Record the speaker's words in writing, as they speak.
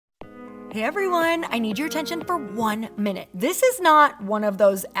Hey everyone, I need your attention for 1 minute. This is not one of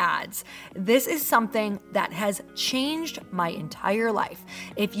those ads. This is something that has changed my entire life.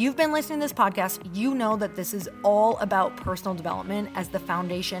 If you've been listening to this podcast, you know that this is all about personal development as the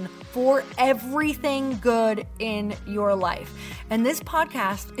foundation for everything good in your life. And this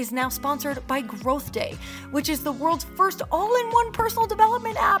podcast is now sponsored by Growth Day, which is the world's first all-in-one personal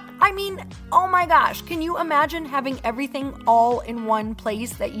development app. I mean, oh my gosh, can you imagine having everything all in one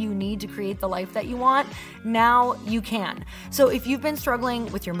place that you need to create the life that you want? Now you can. So if you've been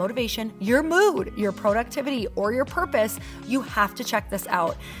struggling with your motivation, your mood, your productivity, or your purpose, you have to check this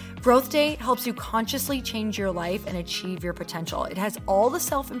out. Growth Day helps you consciously change your life and achieve your potential. It has all the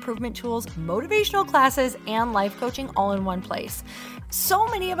self-improvement tools, motivational classes, and life coaching all in one place. So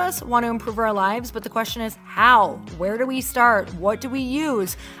many of us want to improve our lives, but the question is how? Where do we start? What do we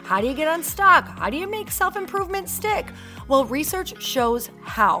use? How do you get unstuck? How do you make self-improvement stick? Well, research shows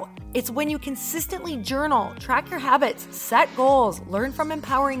how. It's when you consistently journal, track your habits, set goals, learn from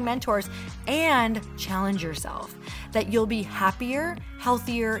empowering mentors, and challenge yourself that you'll be happier,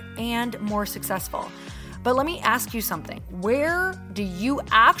 healthier, and more successful. But let me ask you something. Where do you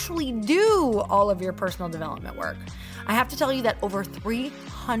actually do all of your personal development work? I have to tell you that over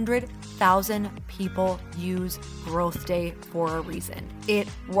 300,000 people use Growth Day for a reason. It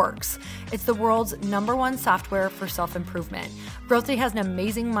works. It's the world's #1 software for self-improvement. Growth Day has an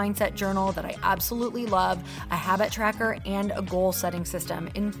amazing mindset journal that I absolutely love, a habit tracker, and a goal-setting system.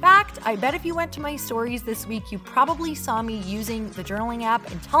 In fact, I bet if you went to my stories this week, you probably saw me using the journaling app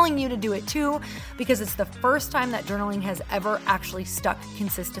and telling you to do it too, because it's the first time that journaling has ever actually stuck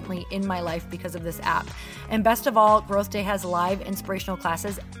consistently in my life because of this app. And best of all, Growth Day has live inspirational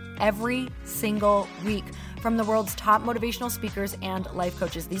classes every single week from the world's top motivational speakers and life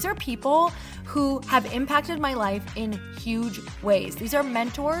coaches. These are people who have impacted my life in huge ways. These are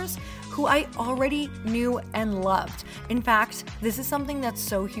mentors who I already knew and loved. In fact, this is something that's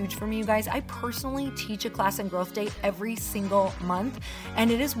so huge for me, you guys. I personally teach a class in Growth Day every single month,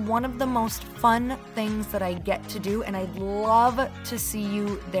 and it is one of the most fun things that I get to do, and I'd love to see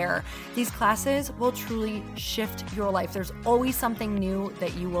you there. These classes will truly shift your life. There's always something new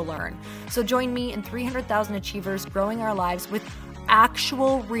that you will learn. So join me and 300,000 achievers growing our lives with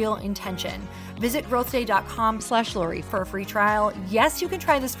actual real intention. Visit growthday.com/Lori for a free trial. Yes, you can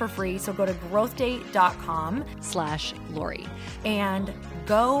try this for free. So go to growthday.com/Lori and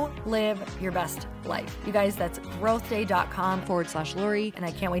go live your best life. You guys, that's growthday.com/Lori. And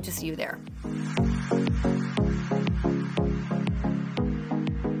I can't wait to see you there.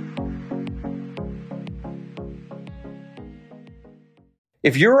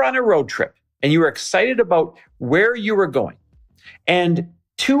 If you're on a road trip and you were excited about where you were going, and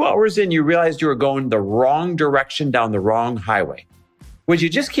 2 hours in, you realized you were going the wrong direction down the wrong highway, would you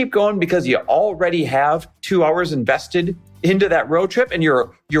just keep going because you already have 2 hours invested into that road trip and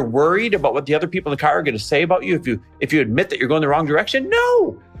you're worried about what the other people in the car are going to say about you if you admit that you're going the wrong direction?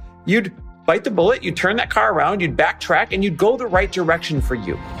 No, you'd bite the bullet, you'd turn that car around, you'd backtrack, and you'd go the right direction for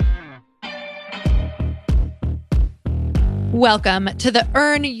you. Welcome to the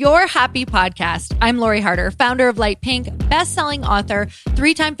Earn Your Happy podcast. I'm Lori Harder, founder of Light Pink, best-selling author,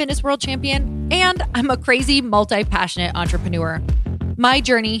 3-time fitness world champion, and I'm a crazy, multi-passionate entrepreneur. My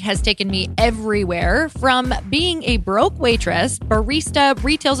journey has taken me everywhere, from being a broke waitress, barista,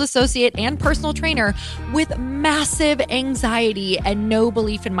 retail associate, and personal trainer with massive anxiety and no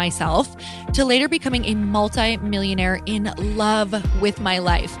belief in myself, to later becoming a multi-millionaire in love with my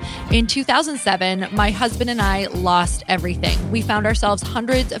life. In 2007, my husband and I lost everything. We found ourselves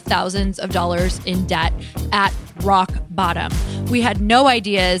hundreds of thousands of dollars in debt at rock bottom. We had no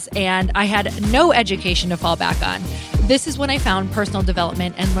ideas, and I had no education to fall back on. This is when I found personal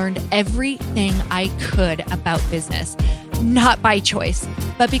development and learned everything I could about business. Not by choice,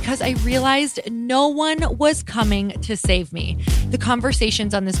 but because I realized no one was coming to save me. The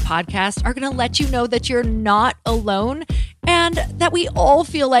conversations on this podcast are going to let you know that you're not alone and that we all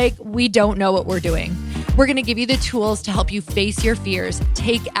feel like we don't know what we're doing. We're going to give you the tools to help you face your fears,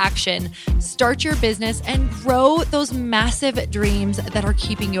 take action, start your business, and grow those massive dreams that are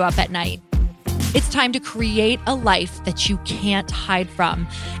keeping you up at night. It's time to create a life that you can't hide from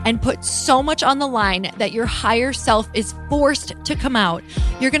and put so much on the line that your higher self is forced to come out.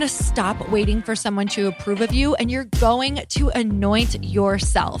 You're going to stop waiting for someone to approve of you, and you're going to anoint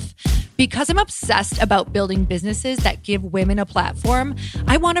yourself. Because I'm obsessed about building businesses that give women a platform,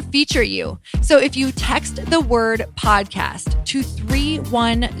 I want to feature you. So if you text the word podcast to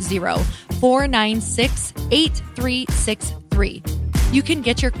 310-496-8363, You can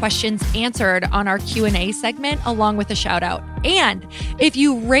get your questions answered on our Q&A segment along with a shout out. And if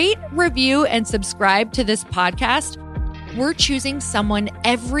you rate, review, and subscribe to this podcast, we're choosing someone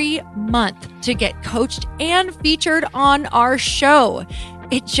every month to get coached and featured on our show.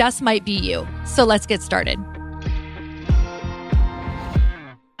 It just might be you. So let's get started.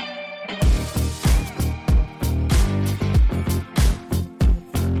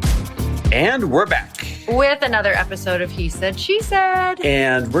 And we're back with another episode of He Said, She Said.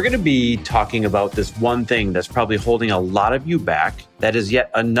 And we're going to be talking about this one thing that's probably holding a lot of you back. That is yet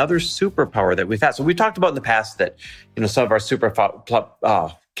another superpower that we've had. So we talked about in the past that, some of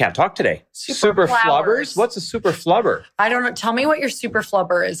our can't talk today. Super flubbers. What's a super flubber? I don't know. Tell me what your super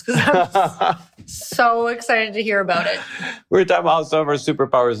flubber is, because I'm so excited to hear about it. We were talking about some of our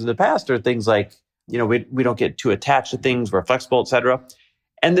superpowers in the past are things like, we don't get too attached to things. We're flexible, etc.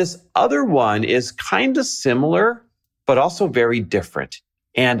 And this other one is kind of similar, but also very different.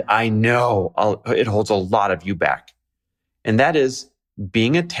 And I know it holds a lot of you back. And that is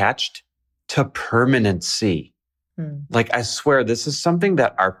being attached to permanency. Like, I swear, this is something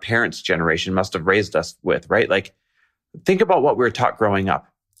that our parents' generation must have raised us with, right? Like, think about what we were taught growing up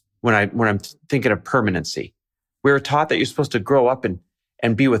when I'm thinking of permanency. We were taught that you're supposed to grow up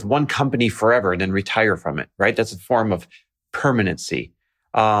and be with one company forever and then retire from it, right? That's a form of permanency.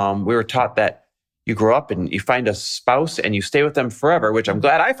 We were taught that you grow up and you find a spouse and you stay with them forever, which I'm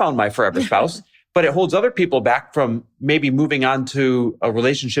glad I found my forever spouse, but it holds other people back from maybe moving on to a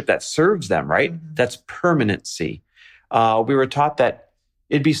relationship that serves them, right? Mm-hmm. That's permanency. We were taught that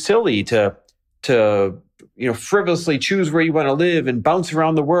it'd be silly to frivolously choose where you want to live and bounce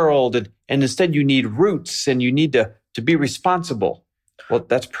around the world. And instead you need roots and you need to be responsible. Well,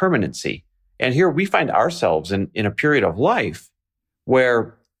 that's permanency. And here we find ourselves in a period of life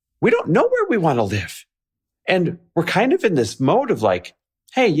where we don't know where we want to live. And we're kind of in this mode of like,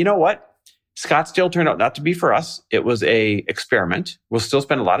 hey, you know what? Scottsdale turned out not to be for us. It was a experiment. We'll still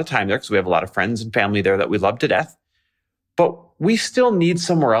spend a lot of time there because we have a lot of friends and family there that we love to death. But we still need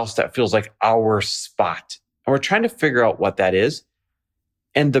somewhere else that feels like our spot. And we're trying to figure out what that is.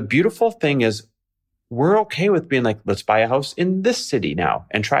 And the beautiful thing is we're okay with being like, let's buy a house in this city now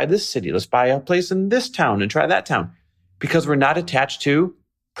and try this city. Let's buy a place in this town and try that town. Because we're not attached to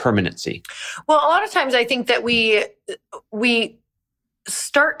permanency. Well, a lot of times I think that we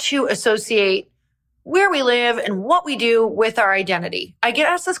start to associate where we live and what we do with our identity. I get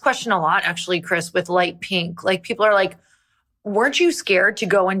asked this question a lot, actually, Chris, with Light Pink. Like, people are like, weren't you scared to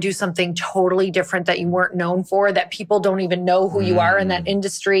go and do something totally different that you weren't known for, that people don't even know who you are in that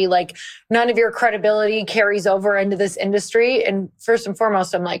industry? Like, none of your credibility carries over into this industry. And first and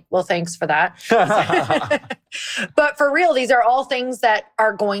foremost, I'm like, well, thanks for that. But for real, these are all things that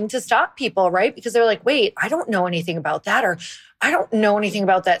are going to stop people, right? Because they're like, wait, I don't know anything about that, or I don't know anything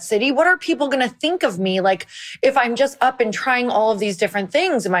about that city. What are people going to think of me? Like, if I'm just up and trying all of these different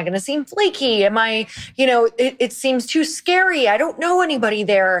things, am I going to seem flaky? Am I, it seems too scary. I don't know anybody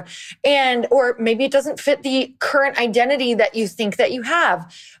there. Or maybe it doesn't fit the current identity that you think that you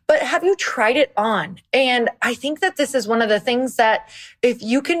have. But have you tried it on? And I think that this is one of the things that if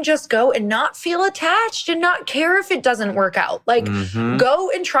you can just go and not feel attached and not care if it doesn't work out, like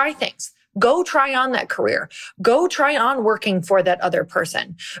go and try things. Go try on that career. Go try on working for that other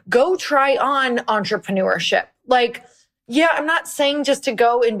person. Go try on entrepreneurship. Like, yeah, I'm not saying just to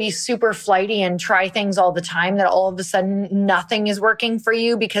go and be super flighty and try things all the time, that all of a sudden nothing is working for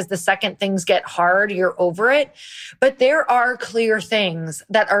you, because the second things get hard, you're over it. But there are clear things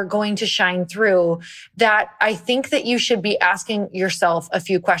that are going to shine through that I think that you should be asking yourself a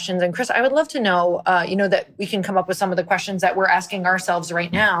few questions. And Chris, I would love to know, that we can come up with some of the questions that we're asking ourselves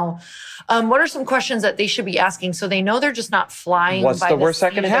right now. What are some questions that they should be asking so they know they're just not flying by the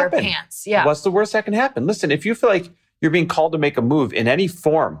seat of their pants? Yeah. What's the worst that can happen? Listen, if you feel like you're being called to make a move in any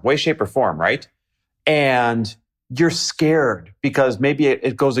form, way, shape, or form, right? And you're scared because maybe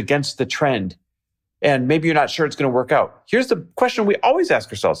it goes against the trend and maybe you're not sure it's going to work out. Here's the question we always ask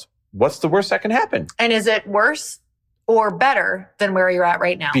ourselves. What's the worst that can happen? And is it worse or better than where you're at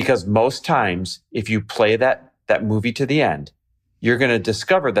right now? Because most times, if you play that movie to the end, you're going to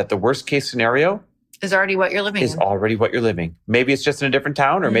discover that the worst case scenario is already what you're living. Maybe it's just in a different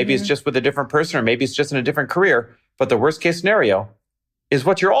town, or maybe it's just with a different person, or maybe it's just in a different career. But the worst case scenario is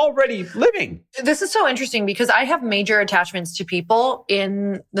what you're already living. This is so interesting because I have major attachments to people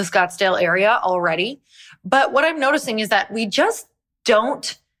in the Scottsdale area already. But what I'm noticing is that we just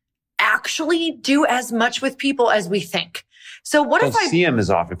don't actually do as much with people as we think. So what if I see them as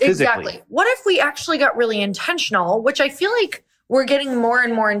often physically? Exactly. What if we actually got really intentional, which I feel like we're getting more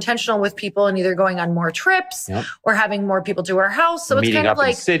and more intentional with people and either going on more trips or having more people to our house. So meeting it's kind up of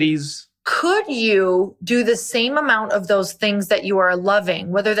like in cities. Could you do the same amount of those things that you are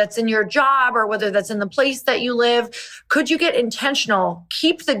loving, whether that's in your job or whether that's in the place that you live? Could you get intentional,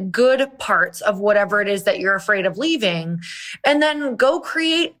 keep the good parts of whatever it is that you're afraid of leaving, and then go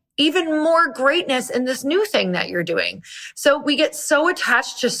create even more greatness in this new thing that you're doing? So we get so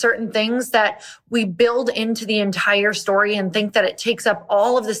attached to certain things that we build into the entire story and think that it takes up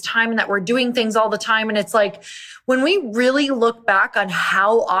all of this time and that we're doing things all the time. And it's like, when we really look back on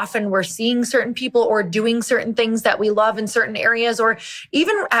how often we're seeing certain people or doing certain things that we love in certain areas, or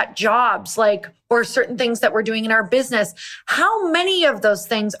even at jobs, or certain things that we're doing in our business, how many of those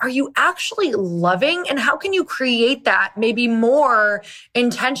things are you actually loving? And how can you create that maybe more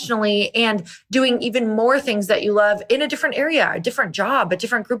intentionally and doing even more things that you love in a different area, a different job, a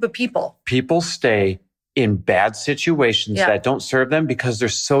different group of people? People stay in bad situations that don't serve them because they're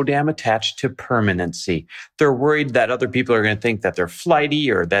so damn attached to permanency. They're worried that other people are going to think that they're flighty,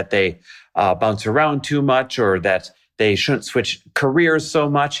 or that they bounce around too much, or that they shouldn't switch careers so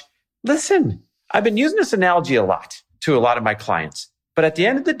much. Listen, I've been using this analogy a lot to a lot of my clients. But at the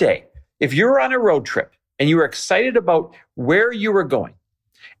end of the day, if you're on a road trip and you were excited about where you were going,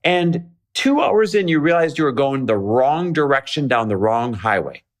 and 2 hours in, you realized you were going the wrong direction down the wrong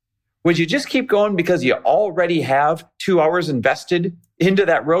highway, would you just keep going because you already have 2 hours invested into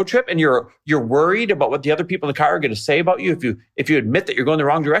that road trip and you're worried about what the other people in the car are going to say about you if you admit that you're going the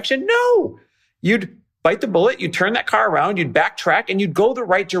wrong direction? No. You'd bite the bullet, you'd turn that car around, you'd backtrack, and you'd go the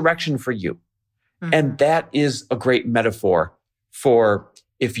right direction for you. Mm-hmm. And that is a great metaphor for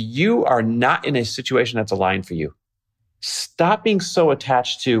if you are not in a situation that's aligned for you, stop being so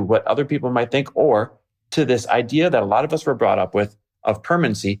attached to what other people might think, or to this idea that a lot of us were brought up with of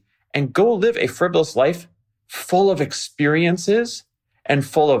permanency, and go live a frivolous life full of experiences and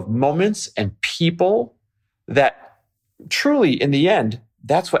full of moments and people that truly, in the end,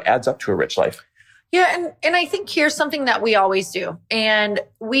 that's what adds up to a rich life. Yeah. And I think here's something that we always do. And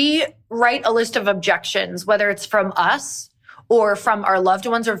we write a list of objections, whether it's from us or from our loved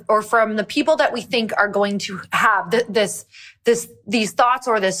ones or from the people that we think are going to have these thoughts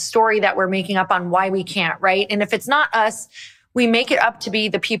or this story that we're making up on why we can't, right? And if it's not us, we make it up to be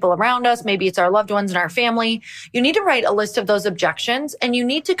the people around us. Maybe it's our loved ones and our family. You need to write a list of those objections, and you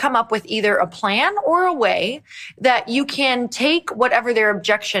need to come up with either a plan or a way that you can take whatever their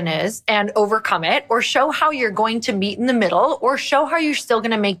objection is and overcome it, or show how you're going to meet in the middle, or show how you're still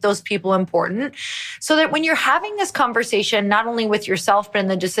going to make those people important, so that when you're having this conversation, not only with yourself, but in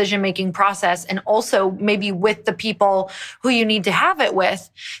the decision-making process, and also maybe with the people who you need to have it with,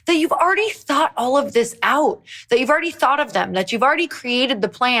 that you've already thought all of this out, that you've already thought of them, that you've already created the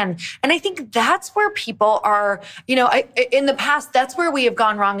plan. And I think that's where people are, in the past, that's where we have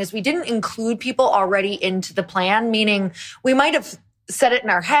gone wrong, is we didn't include people already into the plan, meaning we might have said it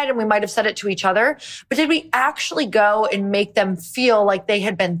in our head and we might have said it to each other, but did we actually go and make them feel like they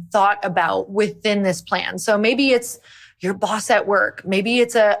had been thought about within this plan? So maybe it's your boss at work. Maybe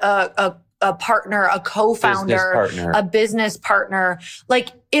it's a partner, a co-founder, a business partner. Like,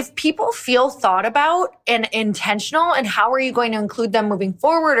 if people feel thought about and intentional, and how are you going to include them moving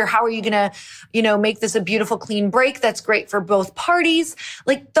forward? Or how are you going to, make this a beautiful, clean break that's great for both parties?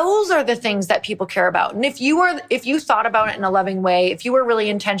 Like, those are the things that people care about. And if you thought about it in a loving way, if you were really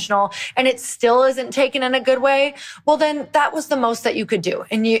intentional and it still isn't taken in a good way, well, then that was the most that you could do.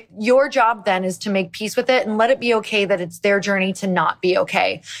 And your job then is to make peace with it and let it be okay that it's their journey to not be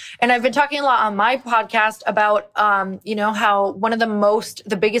okay. And I've been talking a lot on my podcast about, how one of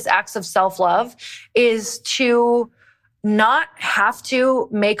the biggest acts of self-love is to not have to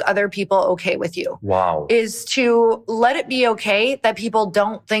make other people okay with you. Wow. Is to let it be okay that people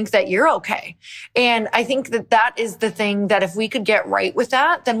don't think that you're okay. And I think that is the thing that if we could get right with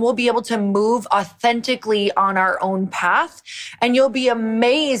that, then we'll be able to move authentically on our own path. And you'll be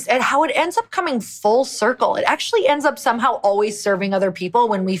amazed at how it ends up coming full circle. It actually ends up somehow always serving other people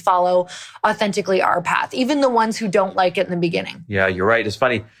when we follow authentically our path, even the ones who don't like it in the beginning. Yeah, you're right. It's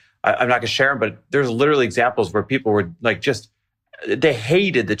funny. I'm not going to share them, but there's literally examples where people were like, they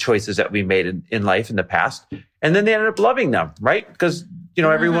hated the choices that we made in life in the past. And then they ended up loving them, right? Because,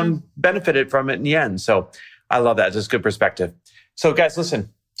 everyone benefited from it in the end. So I love that. It's just good perspective. So guys, listen,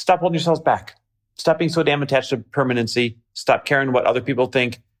 stop holding yourselves back. Stop being so damn attached to permanency. Stop caring what other people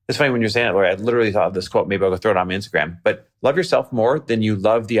think. It's funny when you're saying it, Lori, I literally thought of this quote. Maybe I'll go throw it on my Instagram. But love yourself more than you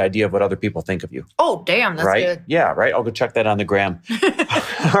love the idea of what other people think of you. Oh, damn. That's right? Good. Yeah, right. I'll go check that on the gram.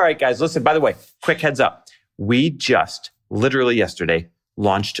 All right, guys. Listen, by the way, quick heads up. We just literally yesterday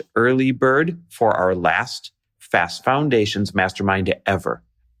launched Early Bird for our last Fast Foundations Mastermind ever.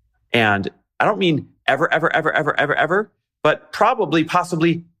 And I don't mean ever, but probably,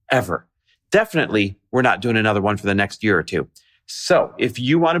 possibly ever. Definitely, we're not doing another one for the next year or two. So if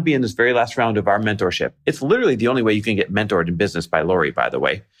you want to be in this very last round of our mentorship, it's literally the only way you can get mentored in business by Lori, by the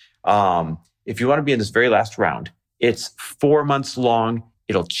way. If you want to be in this very last round, it's 4 months long.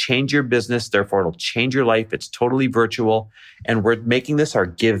 It'll change your business. Therefore, it'll change your life. It's totally virtual. And we're making this our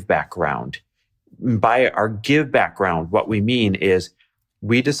give back round. By our give back round, what we mean is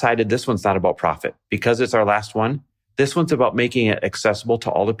we decided this one's not about profit. Because it's our last one, this one's about making it accessible to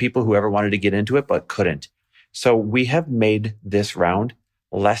all the people who ever wanted to get into it but couldn't. So we have made this round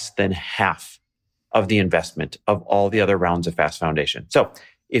less than half of the investment of all the other rounds of Fast Foundation. So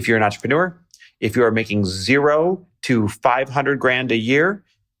if you're an entrepreneur, if you are making $0 to $500,000 a year,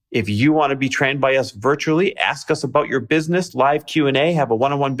 if you want to be trained by us virtually, ask us about your business, live Q&A, have a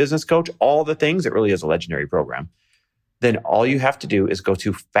one-on-one business coach, all the things. It really is a legendary program. Then all you have to do is go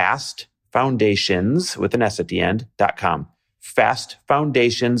to fastfoundations with an S at the end.com,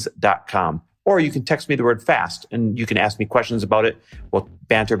 fastfoundations.com. Or you can text me the word fast and you can ask me questions about it. We'll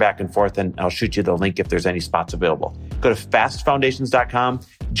banter back and forth and I'll shoot you the link if there's any spots available. Go to fastfoundations.com.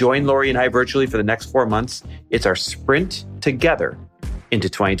 Join Lori and I virtually for the next 4 months. It's our sprint together into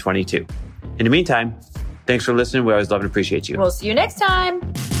 2022. In the meantime, thanks for listening. We always love and appreciate you. We'll see you next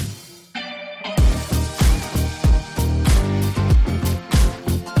time.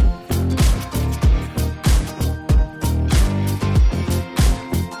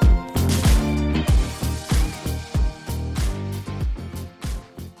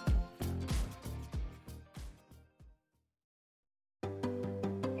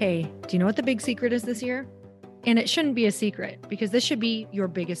 Hey, do you know what the big secret is this year? And it shouldn't be a secret because this should be your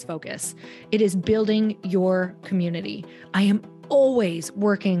biggest focus. It is building your community. I am always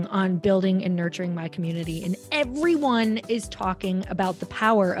working on building and nurturing my community, and everyone is talking about the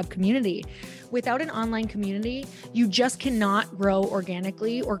power of community. Without an online community, you just cannot grow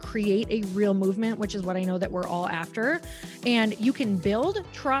organically or create a real movement, which is what I know that we're all after. And you can build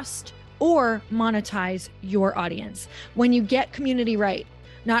trust or monetize your audience. When you get community right,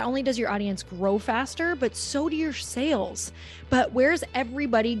 not only does your audience grow faster, but so do your sales. But where's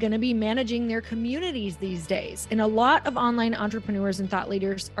everybody going to be managing their communities these days? And a lot of online entrepreneurs and thought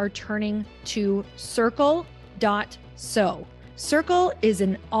leaders are turning to Circle.so. Circle is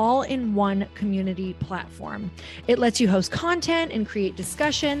an all-in-one community platform. It lets you host content and create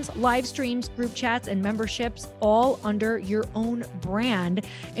discussions, live streams, group chats, and memberships all under your own brand.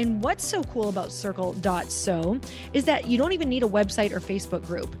 And what's so cool about Circle.so is that you don't even need a website or Facebook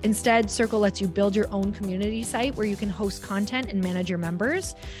group. Instead, Circle lets you build your own community site where you can host content and manage your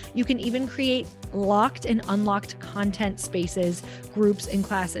members. You can even create locked and unlocked content spaces, groups, and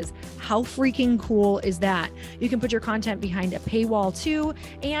classes. How freaking cool is that? You can put your content behind a paywall too,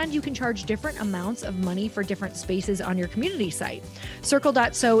 and you can charge different amounts of money for different spaces on your community site.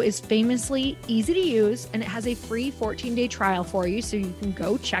 Circle.so is famously easy to use, and it has a free 14-day trial for you, so you can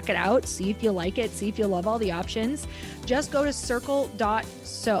go check it out, see if you like it, see if you love all the options. Just go to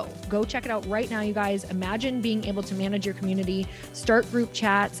Circle.so. Go check it out right now, you guys. Imagine being able to manage your community, start group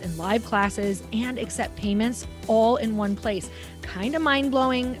chats and live classes, and accept payments all in one place. Kind of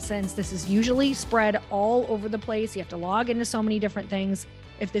mind-blowing since this is usually spread all over the place. You have to log into so many different things.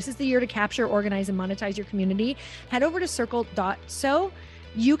 If this is the year to capture, organize, and monetize your community, head over to Circle.so.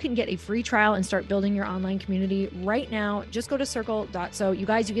 You can get a free trial and start building your online community right now. Just go to Circle.so. You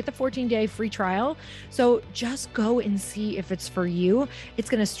guys, you get the 14-day free trial. So just go and see if it's for you. It's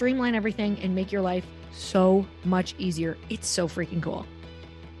going to streamline everything and make your life so much easier. It's so freaking cool.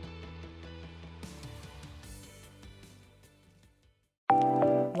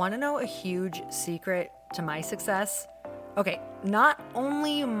 Want to know a huge secret to my success? Okay, not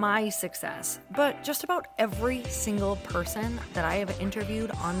only my success, but just about every single person that I have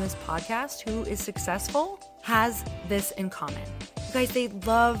interviewed on this podcast who is successful has this in common. You guys, they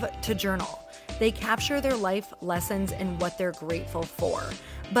love to journal. They capture their life lessons and what they're grateful for.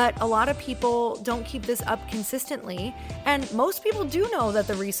 But a lot of people don't keep this up consistently. And most people do know that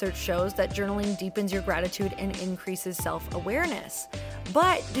the research shows that journaling deepens your gratitude and increases self-awareness.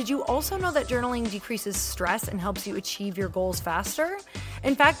 But did you also know that journaling decreases stress and helps you achieve your goals faster?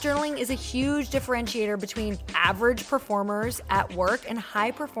 In fact, journaling is a huge differentiator between average performers at work and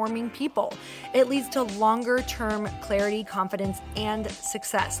high-performing people. It leads to longer-term clarity, confidence, and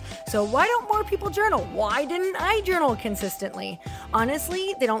success. So why don't more people journal? Why didn't I journal consistently?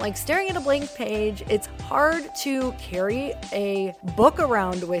 Honestly, they don't like staring at a blank page. It's hard to carry a book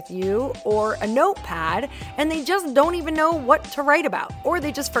around with you or a notepad, and they just don't even know what to write about, or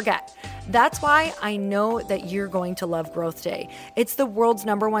they just forget. That's why I know that you're going to love Growth Day. It's the world's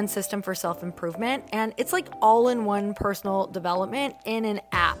 #1 system for self-improvement, and it's like all-in-one personal development in an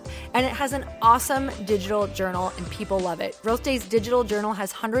app. And it has an awesome digital journal, and people love it. Growth Day's digital journal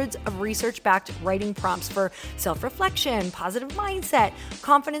has hundreds of research-backed writing prompts for self-reflection, positive mindset,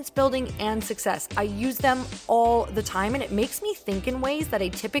 confidence building, and success. I use them all the time, and it makes me think in ways that I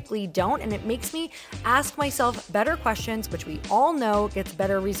typically don't, and it makes me ask myself better questions, which we all know gets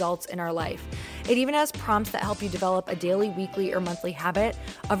better results in our life. It even has prompts that help you develop a daily, weekly, or monthly habit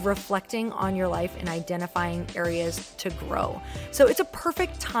of reflecting on your life and identifying areas to grow. So it's a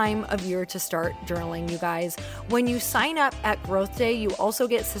perfect time of year to start journaling, you guys. When you sign up at Growth Day, you also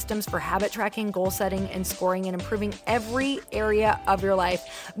get systems for habit tracking, goal setting, and scoring, and improving every area of your life.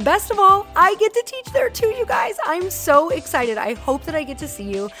 Best of all, I get to teach there too, you guys. I'm so excited. I hope that I get to see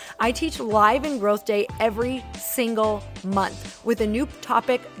you. I teach live in Growth Day every single month with a new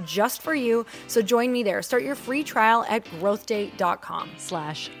topic just for you. So join me there. Start your free trial at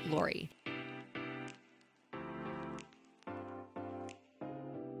growthday.com/Lori.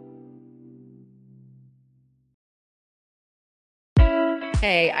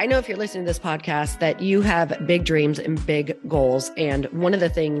 Hey, I know if you're listening to this podcast that you have big dreams and big goals. And one of the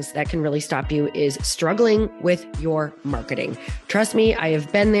things that can really stop you is struggling with your marketing. Trust me, I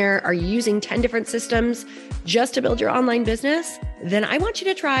have been there. Are you using 10 different systems just to build your online business? Then I want you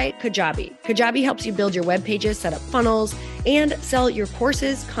to try Kajabi. Kajabi helps you build your web pages, set up funnels, and sell your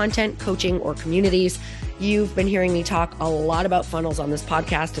courses, content, coaching, or communities. You've been hearing me talk a lot about funnels on this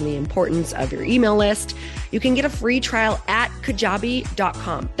podcast and the importance of your email list. You can get a free trial at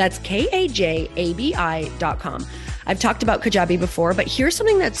kajabi.com. That's Kajabi.com. I've talked about Kajabi before, but here's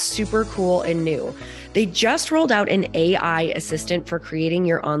something that's super cool and new. They just rolled out an AI assistant for creating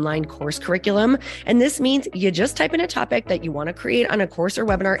your online course curriculum. And this means you just type in a topic that you want to create on a course or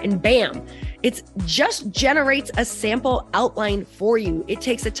webinar, and bam, it just generates a sample outline for you. It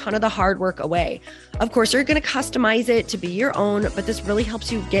takes a ton of the hard work away. Of course, you're going to customize it to be your own, but this really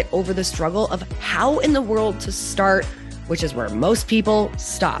helps you get over the struggle of how in the world to start, which is where most people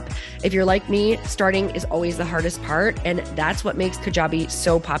stop. If you're like me, starting is always the hardest part, and that's what makes Kajabi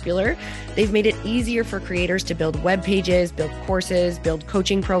so popular. They've made it easier for creators to build web pages, build courses, build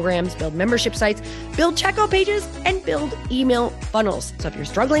coaching programs, build membership sites, build checkout pages, and build email funnels. So if you're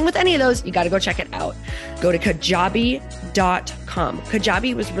struggling with any of those, you got to go check it out. Go to Kajabi.com.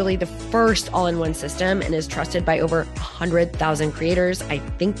 Kajabi was really the first all-in-one system and is trusted by over 100,000 creators. I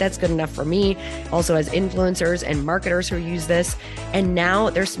think that's good enough for me. Also has influencers and marketers who use this. And now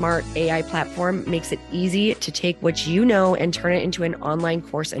their smart AI platform makes it easy to take what you know and turn it into an online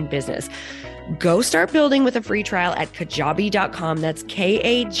course and business. Go start building with a free trial at Kajabi.com. That's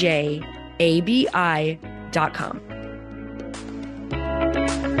Kajabi.com.